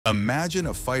Imagine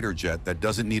a fighter jet that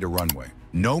doesn't need a runway,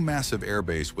 no massive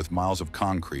airbase with miles of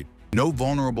concrete, no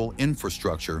vulnerable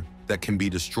infrastructure that can be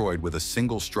destroyed with a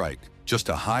single strike, just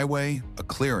a highway, a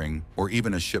clearing, or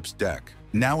even a ship's deck.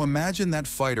 Now imagine that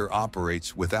fighter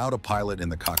operates without a pilot in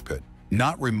the cockpit,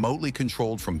 not remotely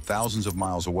controlled from thousands of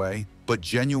miles away, but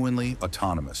genuinely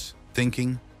autonomous,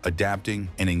 thinking, adapting,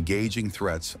 and engaging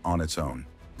threats on its own.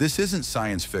 This isn't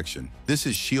science fiction. This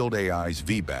is Shield AI's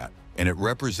VBAT, and it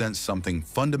represents something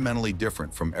fundamentally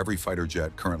different from every fighter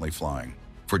jet currently flying.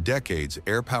 For decades,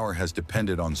 air power has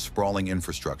depended on sprawling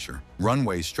infrastructure,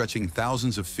 runways stretching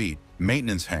thousands of feet,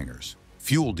 maintenance hangars,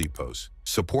 fuel depots,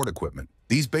 support equipment.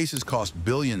 These bases cost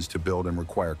billions to build and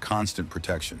require constant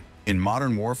protection. In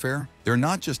modern warfare, they're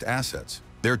not just assets.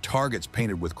 They're targets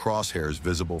painted with crosshairs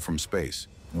visible from space.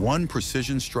 One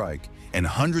precision strike, and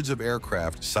hundreds of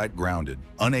aircraft sight grounded,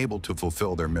 unable to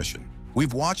fulfill their mission.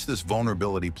 We've watched this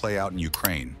vulnerability play out in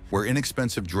Ukraine, where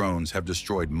inexpensive drones have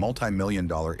destroyed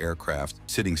multi-million-dollar aircraft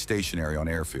sitting stationary on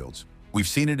airfields. We've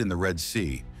seen it in the Red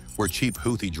Sea, where cheap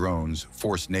Houthi drones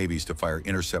force navies to fire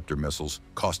interceptor missiles,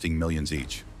 costing millions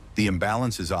each. The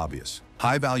imbalance is obvious.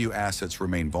 High-value assets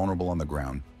remain vulnerable on the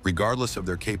ground, regardless of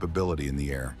their capability in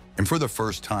the air. And for the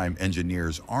first time,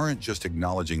 engineers aren't just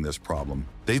acknowledging this problem,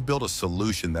 they've built a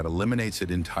solution that eliminates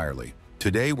it entirely.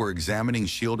 Today, we're examining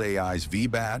Shield AI's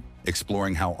VBAT,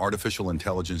 exploring how artificial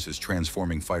intelligence is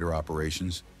transforming fighter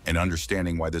operations, and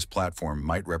understanding why this platform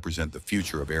might represent the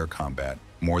future of air combat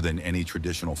more than any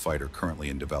traditional fighter currently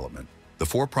in development. The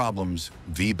 4 problems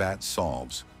VBAT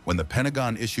solves. When the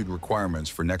Pentagon issued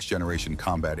requirements for next-generation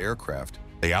combat aircraft,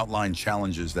 they outlined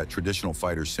challenges that traditional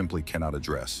fighters simply cannot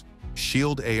address.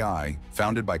 Shield AI,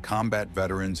 founded by combat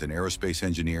veterans and aerospace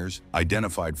engineers,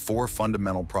 identified 4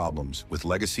 fundamental problems with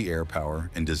legacy air power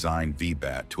and designed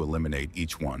VBAT to eliminate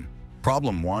each one.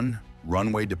 Problem 1.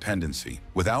 Runway dependency.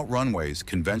 Without runways,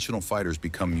 conventional fighters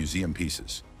become museum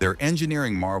pieces. They're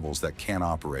engineering marvels that can't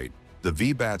operate. The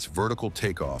VBAT's vertical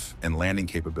takeoff and landing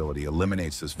capability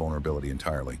eliminates this vulnerability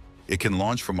entirely. It can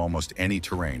launch from almost any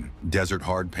terrain: desert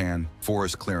hardpan,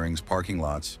 forest clearings, parking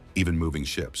lots, even moving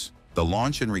ships. The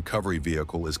launch and recovery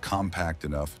vehicle is compact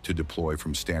enough to deploy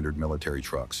from standard military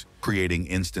trucks, creating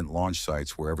instant launch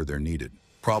sites wherever they're needed.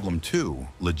 Problem 2.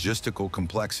 Logistical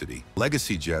complexity.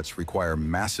 Legacy jets require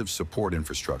massive support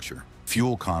infrastructure,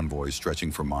 fuel convoys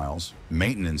stretching for miles,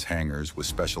 maintenance hangars with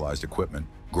specialized equipment,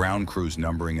 ground crews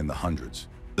numbering in the hundreds.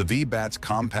 The VBAT's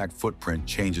compact footprint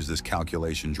changes this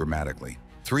calculation dramatically.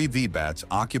 3 VBATs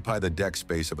occupy the deck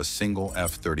space of a single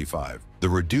F-35. The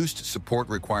reduced support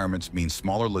requirements mean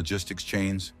smaller logistics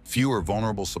chains, fewer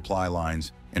vulnerable supply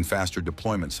lines, and faster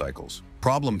deployment cycles.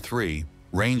 Problem 3.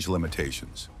 Range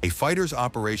limitations. A fighter's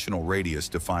operational radius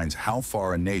defines how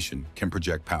far a nation can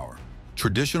project power.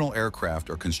 Traditional aircraft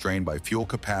are constrained by fuel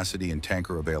capacity and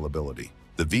tanker availability.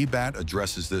 The VBAT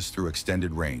addresses this through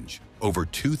extended range, over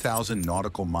 2,000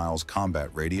 nautical miles combat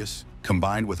radius,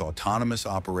 combined with autonomous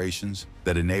operations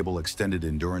that enable extended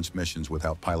endurance missions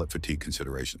without pilot fatigue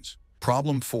considerations.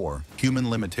 Problem 4. Human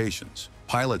limitations.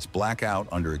 Pilots black out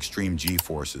under extreme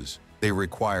G-forces. They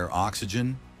require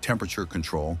oxygen, temperature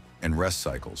control, and rest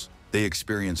cycles. They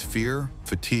experience fear,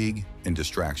 fatigue, and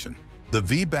distraction. The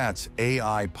VBAT's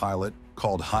AI pilot,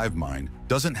 called HiveMind,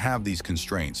 doesn't have these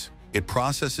constraints. It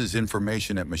processes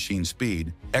information at machine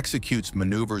speed, executes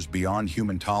maneuvers beyond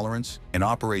human tolerance, and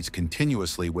operates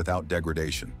continuously without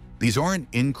degradation. These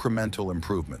aren't incremental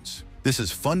improvements. This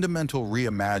is fundamental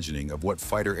reimagining of what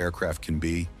fighter aircraft can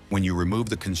be when you remove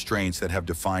the constraints that have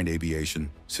defined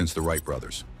aviation since the Wright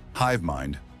brothers.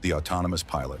 HiveMind, the autonomous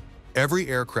pilot. Every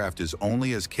aircraft is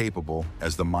only as capable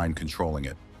as the mind controlling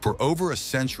it. For over a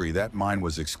century, that mind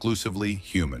was exclusively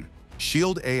human.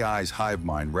 Shield AI's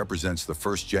HiveMind represents the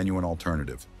first genuine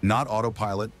alternative. Not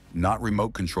autopilot, not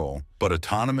remote control, but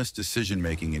autonomous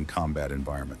decision-making in combat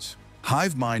environments.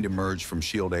 HiveMind emerged from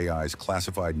Shield AI's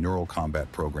classified neural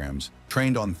combat programs,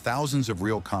 trained on thousands of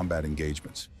real combat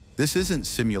engagements. This isn't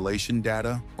simulation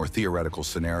data or theoretical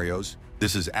scenarios.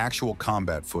 This is actual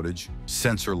combat footage,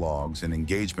 sensor logs, and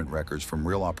engagement records from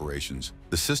real operations.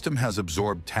 The system has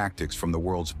absorbed tactics from the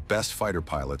world's best fighter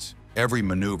pilots. Every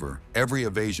maneuver, every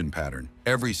evasion pattern,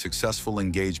 every successful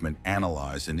engagement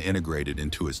analyzed and integrated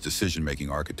into its decision-making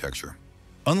architecture.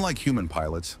 Unlike human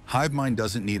pilots, HiveMind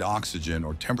doesn't need oxygen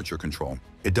or temperature control.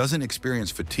 It doesn't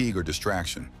experience fatigue or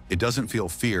distraction. It doesn't feel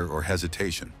fear or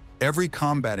hesitation. Every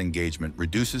combat engagement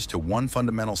reduces to one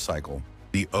fundamental cycle,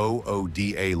 the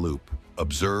OODA loop: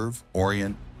 observe,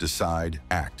 orient, decide,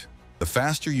 act. The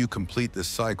faster you complete this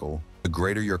cycle, the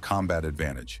greater your combat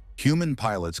advantage. Human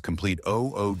pilots complete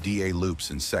OODA loops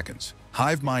in seconds.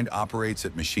 HiveMind operates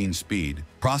at machine speed,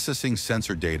 processing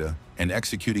sensor data and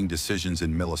executing decisions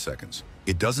in milliseconds.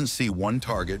 It doesn't see one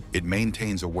target, it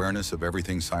maintains awareness of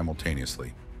everything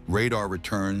simultaneously. Radar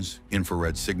returns,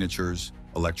 infrared signatures,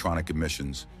 electronic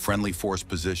emissions, friendly force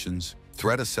positions,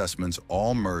 threat assessments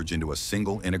all merge into a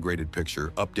single integrated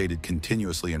picture updated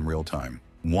continuously in real time.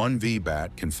 One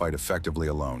VBAT can fight effectively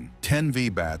alone. 10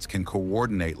 VBATs can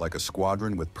coordinate like a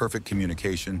squadron with perfect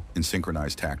communication and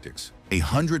synchronized tactics.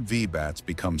 100 VBATs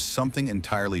become something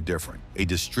entirely different, a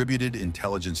distributed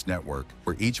intelligence network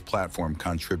where each platform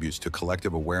contributes to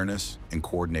collective awareness and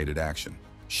coordinated action.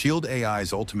 Shield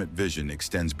AI's ultimate vision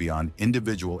extends beyond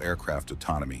individual aircraft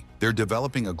autonomy. They're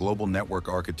developing a global network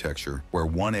architecture where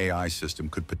one AI system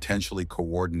could potentially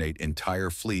coordinate entire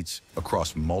fleets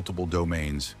across multiple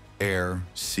domains: air,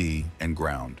 sea, and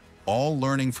ground, all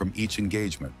learning from each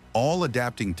engagement, all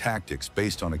adapting tactics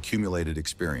based on accumulated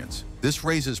experience. This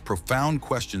raises profound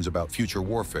questions about future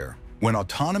warfare. When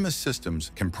autonomous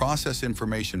systems can process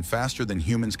information faster than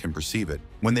humans can perceive it,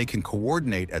 when they can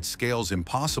coordinate at scales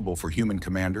impossible for human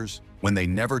commanders, when they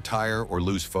never tire or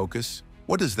lose focus,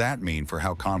 what does that mean for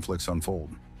how conflicts unfold?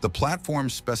 The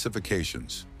platform's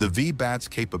specifications, the VBAT's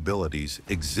capabilities,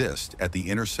 exist at the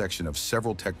intersection of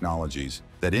several technologies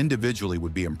that individually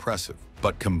would be impressive,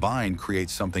 but combined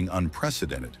create something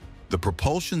unprecedented. The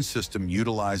propulsion system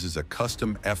utilizes a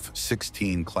custom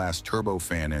F-16 class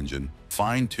turbofan engine,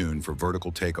 fine-tuned for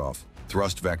vertical takeoff,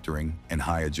 thrust vectoring, and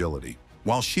high agility.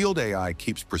 While Shield AI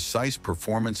keeps precise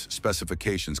performance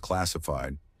specifications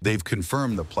classified, they've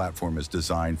confirmed the platform is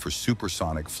designed for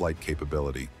supersonic flight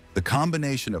capability. The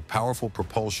combination of powerful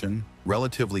propulsion,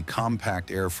 relatively compact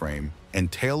airframe,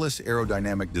 and tailless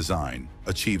aerodynamic design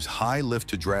achieves high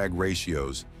lift-to-drag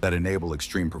ratios that enable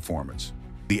extreme performance.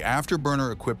 The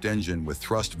afterburner-equipped engine with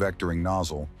thrust vectoring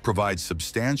nozzle provides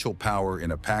substantial power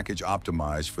in a package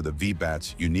optimized for the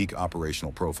VBAT's unique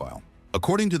operational profile.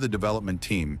 According to the development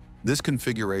team, this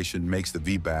configuration makes the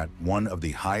VBAT one of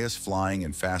the highest flying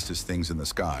and fastest things in the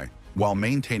sky, while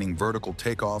maintaining vertical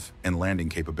takeoff and landing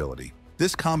capability.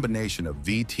 This combination of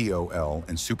VTOL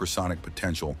and supersonic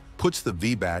potential puts the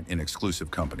VBAT in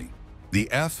exclusive company. The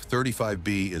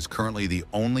F-35B is currently the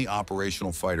only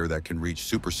operational fighter that can reach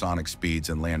supersonic speeds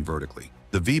and land vertically.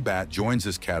 The VBAT joins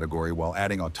this category while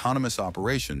adding autonomous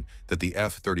operation that the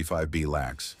F-35B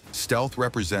lacks. Stealth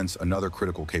represents another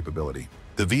critical capability.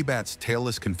 The VBAT's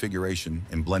tailless configuration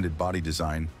and blended body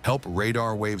design help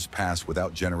radar waves pass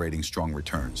without generating strong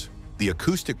returns. The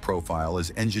acoustic profile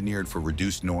is engineered for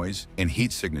reduced noise and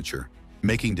heat signature,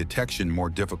 making detection more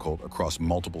difficult across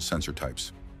multiple sensor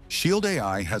types. Shield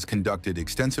AI has conducted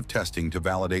extensive testing to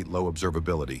validate low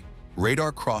observability.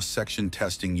 Radar cross-section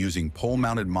testing using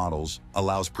pole-mounted models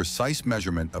allows precise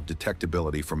measurement of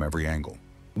detectability from every angle.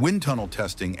 Wind tunnel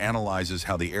testing analyzes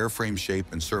how the airframe shape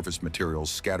and surface materials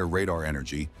scatter radar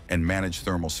energy and manage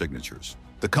thermal signatures.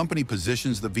 The company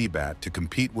positions the VBAT to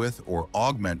compete with or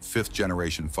augment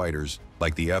fifth-generation fighters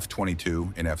like the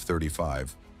F-22 and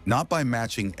F-35, not by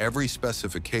matching every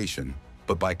specification,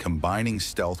 but by combining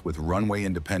stealth with runway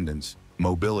independence,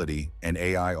 mobility, and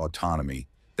AI autonomy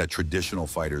that traditional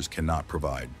fighters cannot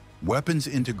provide. Weapons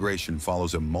integration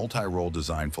follows a multi-role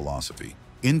design philosophy.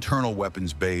 Internal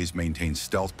weapons bays maintain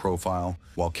stealth profile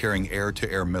while carrying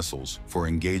air-to-air missiles for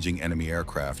engaging enemy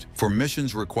aircraft. For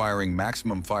missions requiring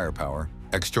maximum firepower,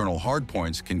 external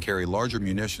hardpoints can carry larger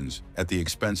munitions at the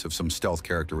expense of some stealth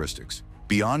characteristics.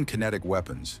 Beyond kinetic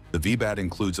weapons, the VBAT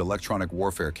includes electronic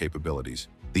warfare capabilities.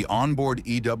 The onboard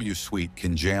EW suite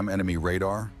can jam enemy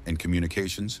radar and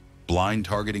communications, blind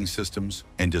targeting systems,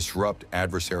 and disrupt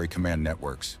adversary command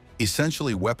networks,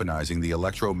 essentially weaponizing the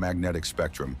electromagnetic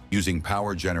spectrum using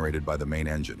power generated by the main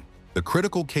engine. The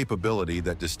critical capability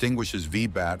that distinguishes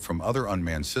VBAT from other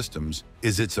unmanned systems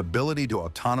is its ability to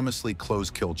autonomously close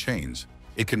kill chains.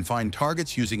 It can find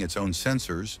targets using its own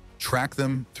sensors, track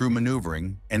them through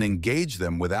maneuvering, and engage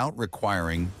them without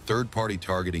requiring third-party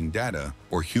targeting data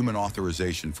or human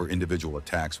authorization for individual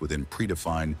attacks within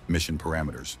predefined mission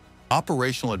parameters.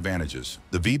 Operational advantages.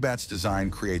 The VBAT's design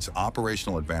creates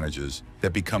operational advantages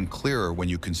that become clearer when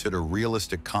you consider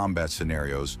realistic combat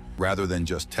scenarios rather than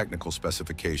just technical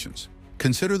specifications.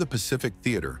 Consider the Pacific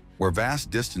Theater, where vast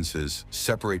distances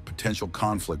separate potential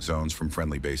conflict zones from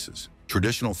friendly bases.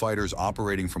 Traditional fighters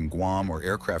operating from Guam or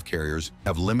aircraft carriers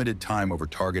have limited time over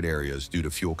target areas due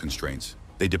to fuel constraints.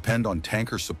 They depend on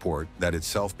tanker support that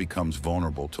itself becomes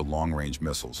vulnerable to long-range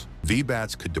missiles.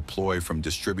 VBATs could deploy from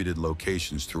distributed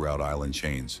locations throughout island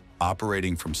chains,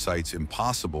 operating from sites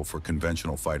impossible for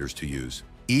conventional fighters to use.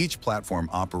 Each platform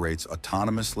operates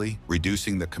autonomously,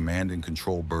 reducing the command and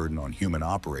control burden on human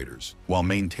operators, while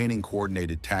maintaining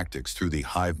coordinated tactics through the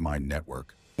hive mind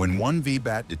network. When one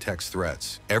VBAT detects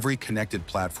threats, every connected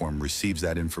platform receives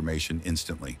that information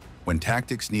instantly. When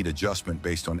tactics need adjustment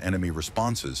based on enemy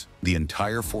responses, the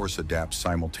entire force adapts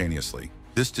simultaneously.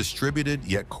 This distributed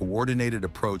yet coordinated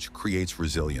approach creates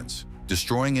resilience.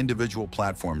 Destroying individual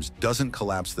platforms doesn't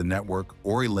collapse the network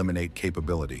or eliminate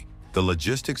capability. The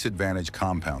logistics advantage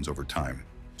compounds over time.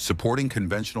 Supporting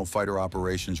conventional fighter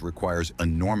operations requires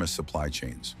enormous supply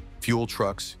chains. Fuel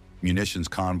trucks, munitions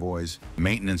convoys,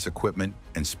 maintenance equipment,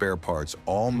 and spare parts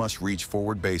all must reach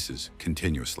forward bases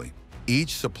continuously.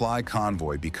 Each supply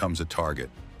convoy becomes a target.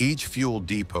 Each fuel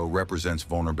depot represents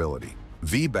vulnerability.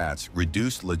 VBAT's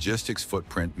reduced logistics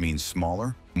footprint means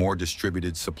smaller, more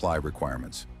distributed supply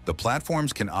requirements. The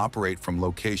platforms can operate from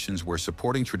locations where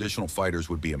supporting traditional fighters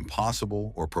would be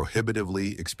impossible or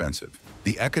prohibitively expensive.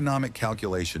 The economic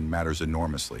calculation matters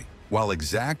enormously. While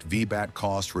exact VBAT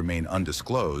costs remain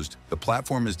undisclosed, the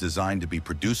platform is designed to be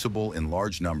producible in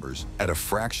large numbers at a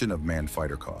fraction of manned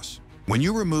fighter costs. When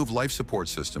you remove life support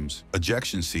systems,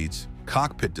 ejection seats,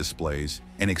 cockpit displays,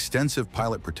 and extensive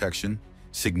pilot protection,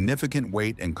 significant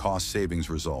weight and cost savings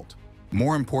result.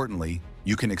 More importantly,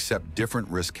 you can accept different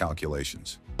risk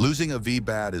calculations. Losing a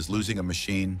VBAT is losing a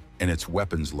machine and its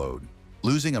weapons load.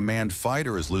 Losing a manned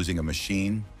fighter is losing a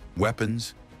machine,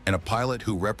 weapons, and a pilot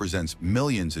who represents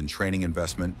millions in training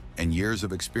investment and years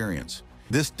of experience.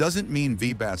 This doesn't mean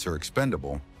VBATs are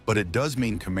expendable, but it does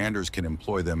mean commanders can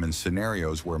employ them in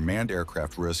scenarios where manned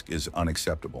aircraft risk is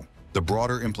unacceptable. The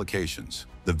broader implications.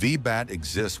 The VBAT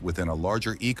exists within a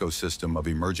larger ecosystem of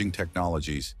emerging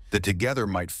technologies that together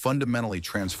might fundamentally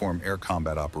transform air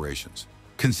combat operations.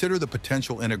 Consider the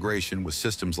potential integration with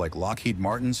systems like Lockheed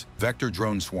Martin's vector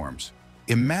drone swarms.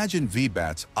 Imagine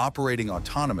VBATs operating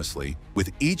autonomously,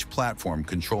 with each platform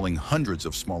controlling hundreds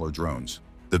of smaller drones.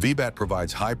 The VBAT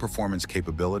provides high-performance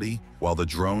capability, while the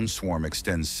drone swarm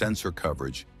extends sensor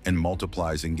coverage and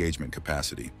multiplies engagement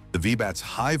capacity. The VBAT's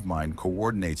hive mind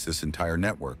coordinates this entire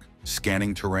network,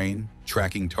 scanning terrain,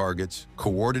 tracking targets,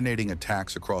 coordinating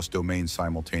attacks across domains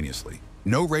simultaneously.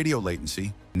 No radio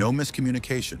latency, no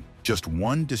miscommunication, just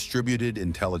one distributed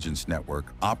intelligence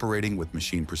network operating with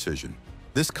machine precision.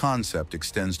 This concept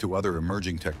extends to other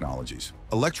emerging technologies.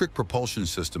 Electric propulsion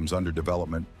systems under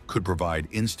development could provide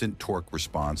instant torque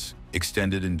response,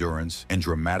 extended endurance, and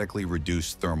dramatically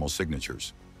reduced thermal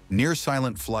signatures.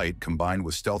 Near-silent flight combined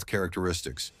with stealth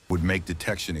characteristics would make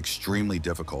detection extremely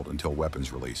difficult until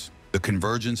weapons release. The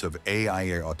convergence of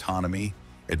AI autonomy,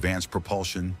 advanced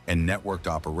propulsion, and networked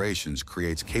operations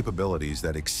creates capabilities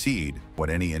that exceed what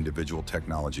any individual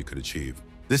technology could achieve.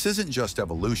 This isn't just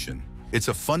evolution. It's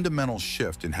a fundamental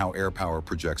shift in how air power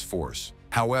projects force.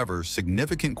 However,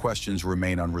 significant questions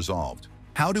remain unresolved.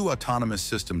 How do autonomous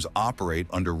systems operate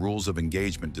under rules of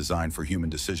engagement designed for human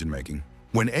decision-making?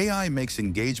 When AI makes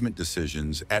engagement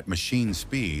decisions at machine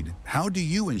speed, how do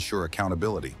you ensure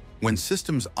accountability? When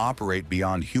systems operate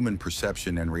beyond human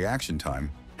perception and reaction time,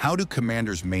 how do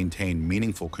commanders maintain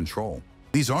meaningful control?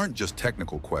 These aren't just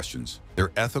technical questions.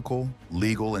 They're ethical,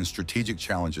 legal, and strategic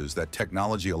challenges that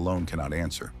technology alone cannot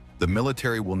answer. The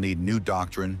military will need new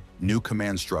doctrine, new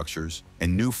command structures,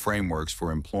 and new frameworks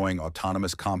for employing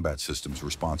autonomous combat systems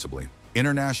responsibly.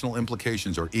 International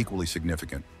implications are equally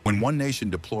significant. When one nation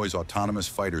deploys autonomous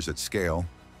fighters at scale,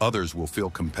 others will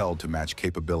feel compelled to match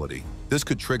capability. This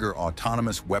could trigger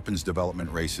autonomous weapons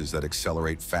development races that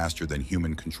accelerate faster than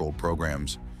human-controlled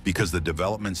programs because the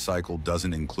development cycle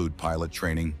doesn't include pilot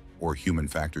training or human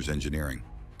factors engineering.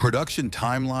 Production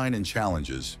timeline and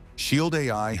challenges. Shield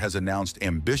AI has announced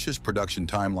ambitious production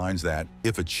timelines that,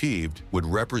 if achieved, would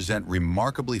represent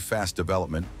remarkably fast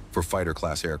development for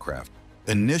fighter-class aircraft.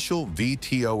 Initial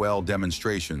VTOL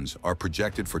demonstrations are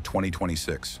projected for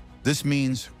 2026. This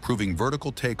means proving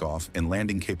vertical takeoff and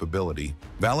landing capability,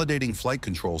 validating flight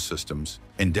control systems,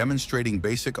 and demonstrating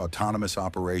basic autonomous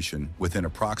operation within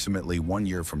approximately 1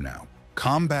 year from now.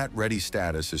 Combat-ready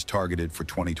status is targeted for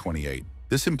 2028.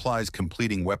 This implies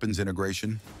completing weapons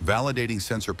integration, validating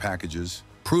sensor packages,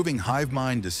 proving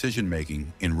hive-mind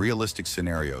decision-making in realistic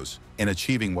scenarios, and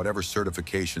achieving whatever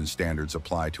certification standards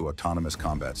apply to autonomous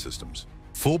combat systems.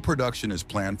 Full production is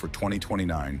planned for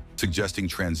 2029, suggesting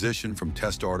transition from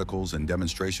test articles and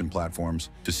demonstration platforms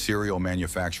to serial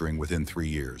manufacturing within 3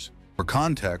 years. For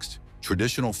context,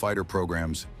 traditional fighter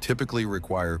programs typically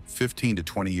require 15 to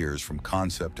 20 years from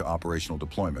concept to operational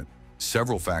deployment.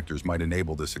 Several factors might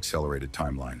enable this accelerated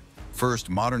timeline. First,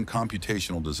 modern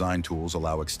computational design tools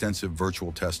allow extensive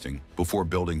virtual testing before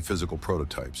building physical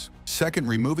prototypes. Second,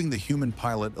 removing the human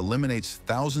pilot eliminates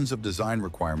thousands of design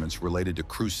requirements related to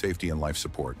crew safety and life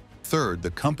support. Third,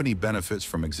 the company benefits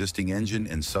from existing engine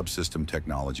and subsystem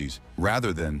technologies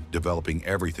rather than developing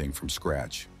everything from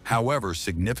scratch. However,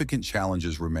 significant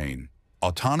challenges remain.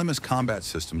 Autonomous combat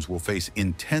systems will face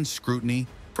intense scrutiny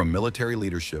from military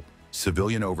leadership,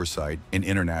 civilian oversight, and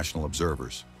international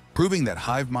observers. Proving that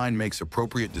hive mind makes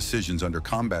appropriate decisions under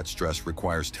combat stress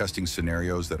requires testing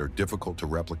scenarios that are difficult to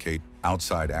replicate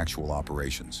outside actual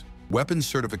operations. Weapons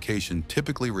certification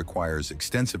typically requires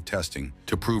extensive testing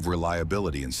to prove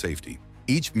reliability and safety.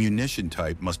 Each munition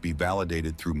type must be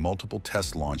validated through multiple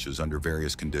test launches under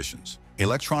various conditions.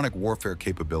 Electronic warfare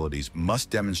capabilities must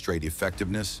demonstrate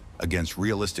effectiveness against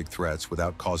realistic threats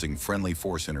without causing friendly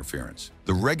force interference.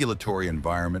 The regulatory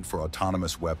environment for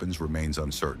autonomous weapons remains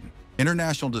uncertain.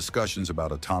 International discussions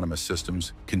about autonomous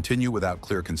systems continue without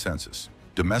clear consensus.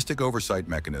 Domestic oversight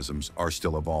mechanisms are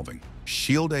still evolving.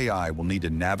 Shield AI will need to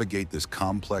navigate this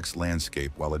complex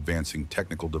landscape while advancing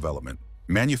technical development.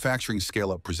 Manufacturing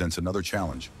scale-up presents another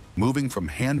challenge. Moving from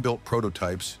hand-built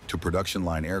prototypes to production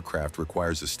line aircraft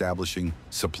requires establishing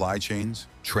supply chains,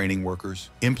 training workers,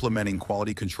 implementing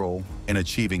quality control, and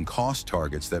achieving cost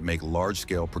targets that make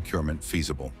large-scale procurement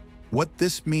feasible. What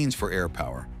this means for air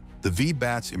power. The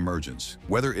VTOL's emergence,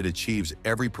 whether it achieves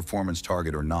every performance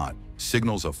target or not,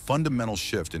 signals a fundamental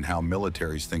shift in how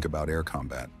militaries think about air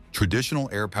combat. Traditional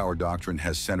air power doctrine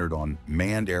has centered on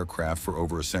manned aircraft for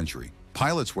over a century.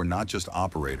 Pilots were not just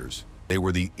operators, they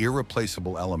were the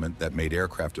irreplaceable element that made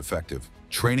aircraft effective.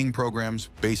 Training programs,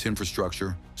 base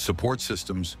infrastructure, support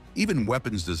systems, even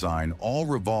weapons design all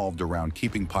revolved around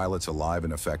keeping pilots alive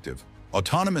and effective.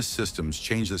 Autonomous systems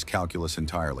change this calculus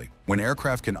entirely. When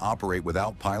aircraft can operate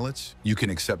without pilots, you can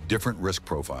accept different risk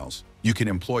profiles. You can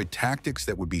employ tactics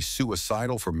that would be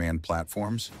suicidal for manned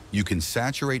platforms. You can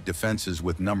saturate defenses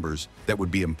with numbers that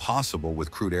would be impossible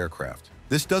with crewed aircraft.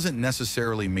 This doesn't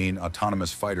necessarily mean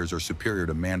autonomous fighters are superior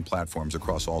to manned platforms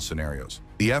across all scenarios.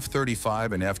 The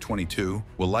F-35 and F-22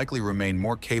 will likely remain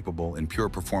more capable in pure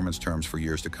performance terms for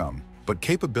years to come. But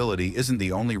capability isn't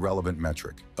the only relevant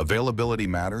metric. Availability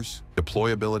matters,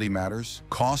 deployability matters,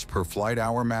 cost per flight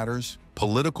hour matters,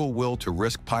 political will to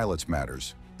risk pilots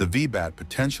matters. The VTOL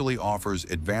potentially offers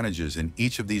advantages in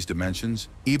each of these dimensions,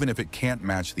 even if it can't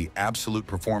match the absolute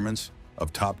performance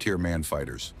of top-tier manned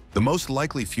fighters. The most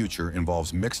likely future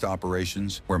involves mixed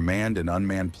operations where manned and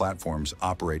unmanned platforms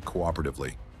operate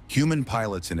cooperatively. Human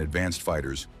pilots and advanced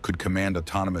fighters could command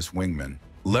autonomous wingmen,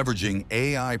 leveraging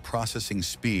AI processing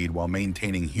speed while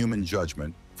maintaining human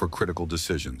judgment for critical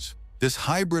decisions. This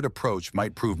hybrid approach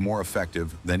might prove more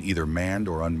effective than either manned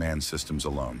or unmanned systems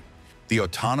alone. The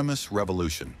autonomous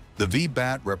revolution. The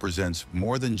VTOL represents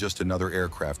more than just another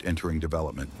aircraft entering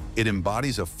development. It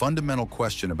embodies a fundamental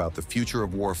question about the future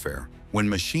of warfare. When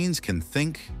machines can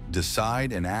think,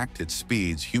 decide, and act at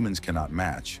speeds humans cannot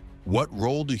match, what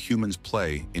role do humans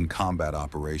play in combat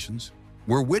operations?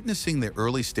 We're witnessing the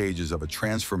early stages of a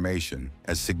transformation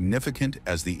as significant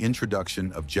as the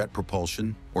introduction of jet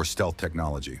propulsion or stealth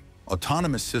technology.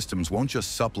 Autonomous systems won't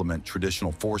just supplement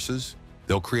traditional forces,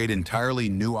 they'll create entirely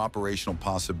new operational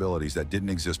possibilities that didn't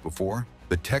exist before.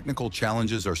 The technical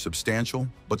challenges are substantial,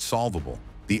 but solvable.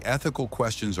 The ethical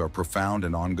questions are profound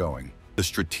and ongoing. The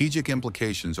strategic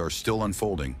implications are still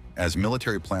unfolding as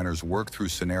military planners work through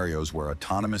scenarios where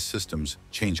autonomous systems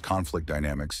change conflict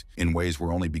dynamics in ways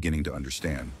we're only beginning to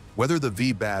understand. Whether the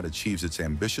VTOL achieves its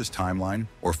ambitious timeline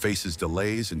or faces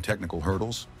delays and technical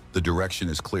hurdles, the direction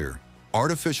is clear.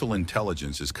 Artificial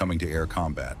intelligence is coming to air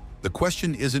combat. The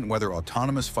question isn't whether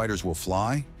autonomous fighters will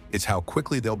fly, it's how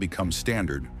quickly they'll become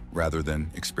standard rather than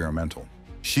experimental.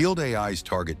 Shield AI's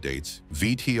target dates,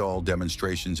 VTOL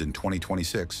demonstrations in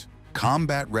 2026,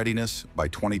 combat readiness by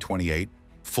 2028,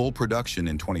 full production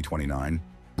in 2029,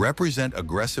 represent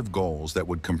aggressive goals that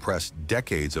would compress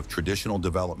decades of traditional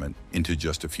development into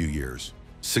just a few years.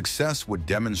 Success would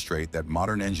demonstrate that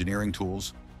modern engineering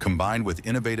tools, combined with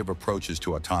innovative approaches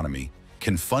to autonomy,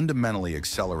 can fundamentally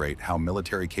accelerate how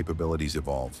military capabilities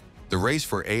evolve. The race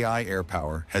for AI air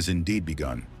power has indeed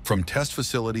begun. From test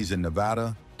facilities in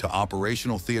Nevada to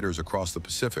operational theaters across the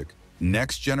Pacific,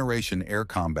 next-generation air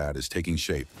combat is taking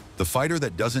shape. The fighter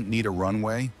that doesn't need a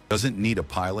runway, doesn't need a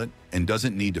pilot, and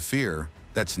doesn't need to fear,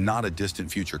 that's not a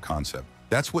distant future concept.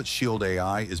 That's what Shield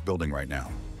AI is building right now.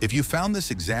 If you found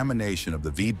this examination of the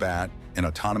VTOL and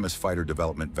autonomous fighter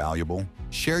development valuable,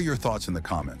 share your thoughts in the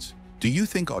comments. Do you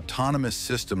think autonomous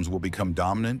systems will become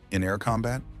dominant in air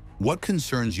combat? What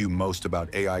concerns you most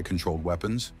about AI-controlled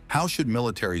weapons? How should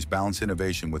militaries balance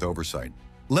innovation with oversight?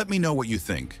 Let me know what you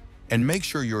think. And make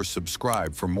sure you're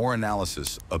subscribed for more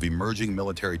analysis of emerging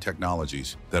military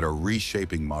technologies that are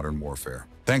reshaping modern warfare.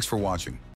 Thanks for watching.